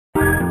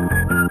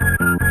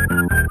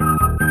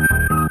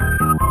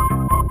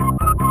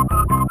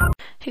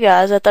Hey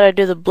guys, I thought I'd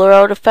do the blur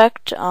out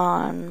effect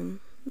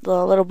on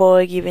the little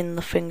boy giving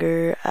the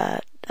finger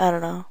at, I don't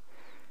know,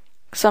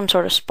 some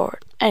sort of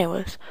sport.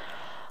 Anyways,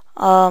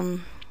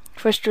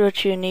 first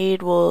what you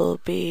need will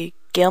be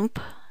Gimp.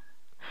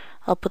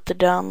 I'll put the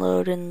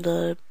download in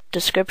the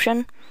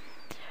description.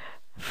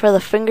 For the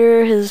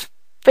finger, his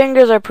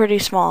fingers are pretty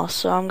small,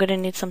 so I'm going to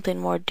need something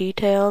more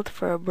detailed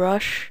for a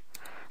brush.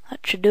 That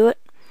should do it.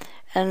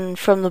 And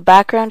from the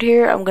background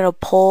here, I'm going to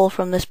pull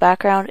from this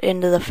background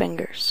into the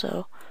fingers,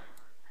 so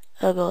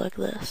it'll go like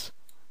this.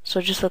 So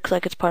it just looks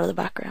like it's part of the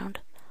background.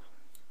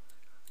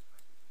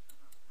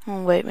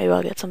 Oh, wait, maybe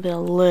I'll get something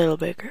a little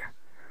bigger.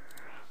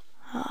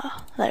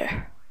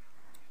 There.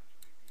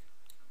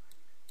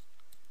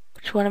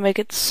 Just want to make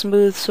it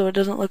smooth so it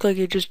doesn't look like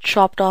you just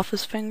chopped off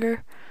his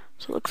finger.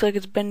 So it looks like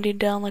it's bending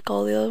down like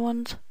all the other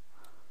ones.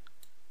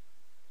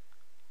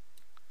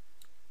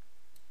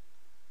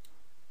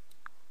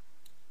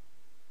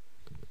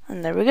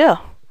 And there we go.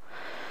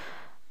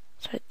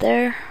 It's right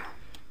there.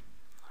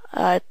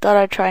 I thought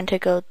I'd try and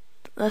take out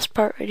this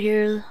part right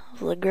here of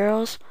the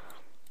girls.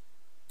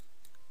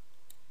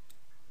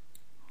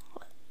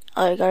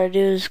 All I gotta do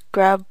is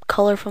grab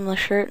color from the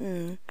shirt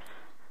and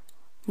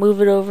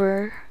move it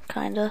over,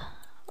 kinda,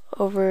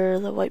 over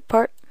the white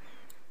part.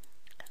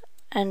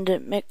 And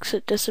it makes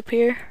it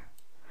disappear.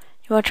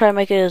 You want to try and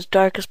make it as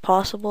dark as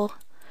possible.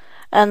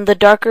 And the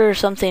darker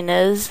something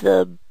is,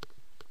 the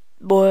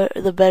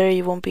better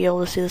you won't be able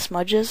to see the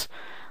smudges.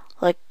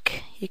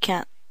 Like, you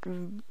can't,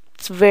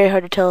 it's very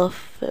hard to tell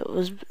if it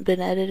was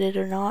been edited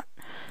or not.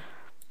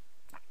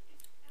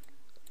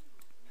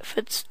 If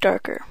it's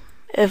darker.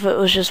 If it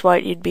was just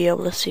white, you'd be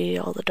able to see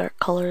all the dark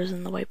colors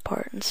in the white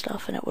part and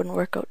stuff, and it wouldn't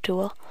work out too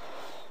well.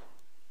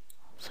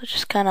 So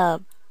just kind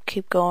of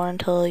keep going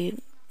until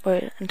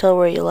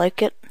where you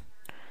like it.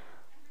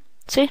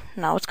 See,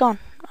 now it's gone.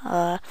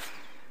 Yeah.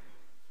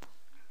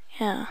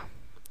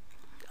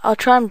 I'll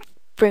try and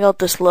bring out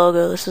this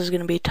logo. This is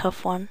gonna be a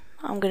tough one.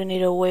 I'm gonna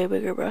need a way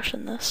bigger brush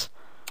than this.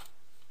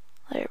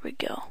 There we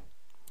go.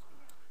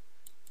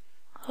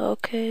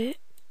 Okay.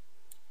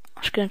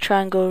 I'm just gonna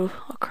try and go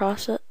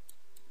across it.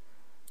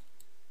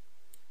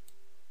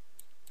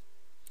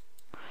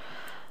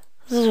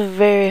 This is a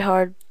very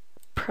hard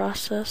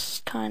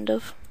process, kind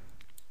of,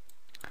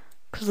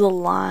 because the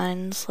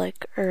lines,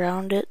 like,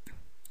 around it.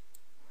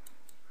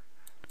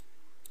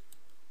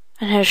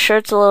 And his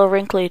shirt's a little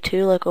wrinkly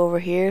too, like over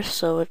here,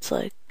 so it's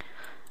like,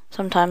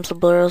 sometimes the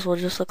blurs will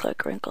just look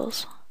like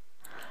wrinkles.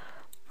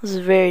 This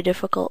is very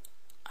difficult.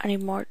 I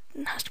need more,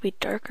 it has to be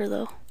darker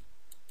though.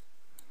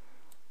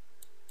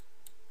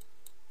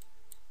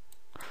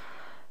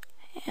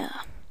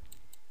 Yeah.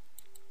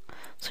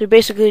 So you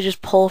basically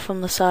just pull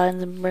from the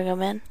sides and bring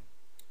them in.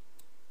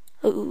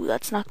 Ooh,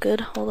 that's not good.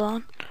 Hold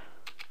on.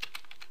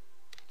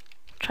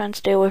 Try and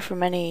stay away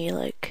from any,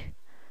 like,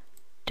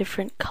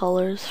 different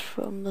colors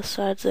from the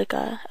sides. Like,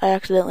 I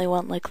accidentally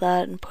went like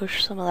that and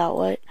pushed some of that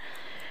white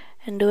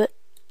into it.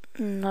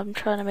 And I'm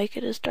trying to make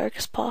it as dark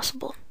as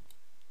possible.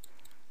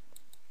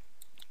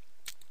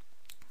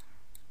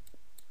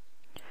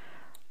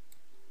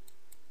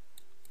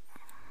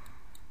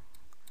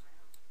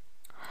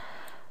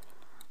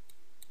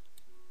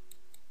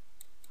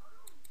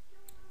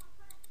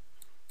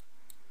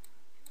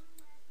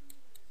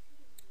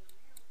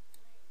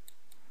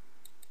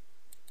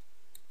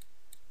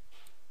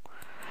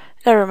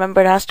 Gotta remember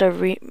it has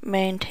to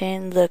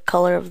maintain the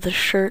color of the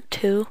shirt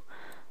too.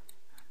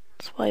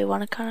 That's why you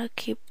want to kind of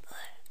keep.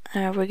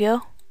 There we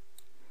go.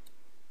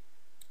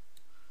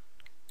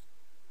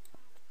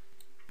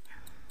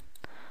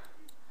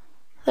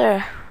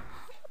 There.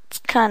 It's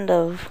kind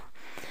of.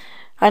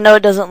 I know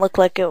it doesn't look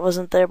like it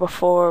wasn't there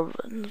before,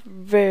 but it's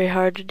very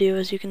hard to do,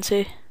 as you can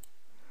see.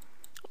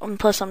 And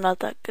plus, I'm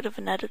not that good of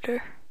an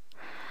editor.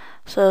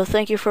 So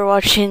thank you for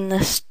watching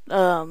this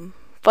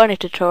funny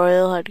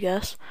tutorial, I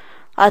guess.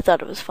 I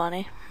thought it was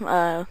funny.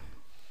 Well,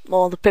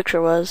 the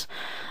picture was.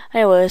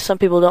 Anyway, some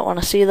people don't want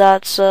to see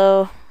that,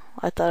 so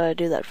I thought I'd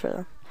do that for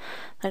them.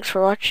 Thanks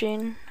for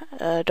watching.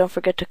 Don't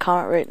forget to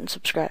comment, rate, and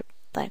subscribe.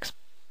 Thanks.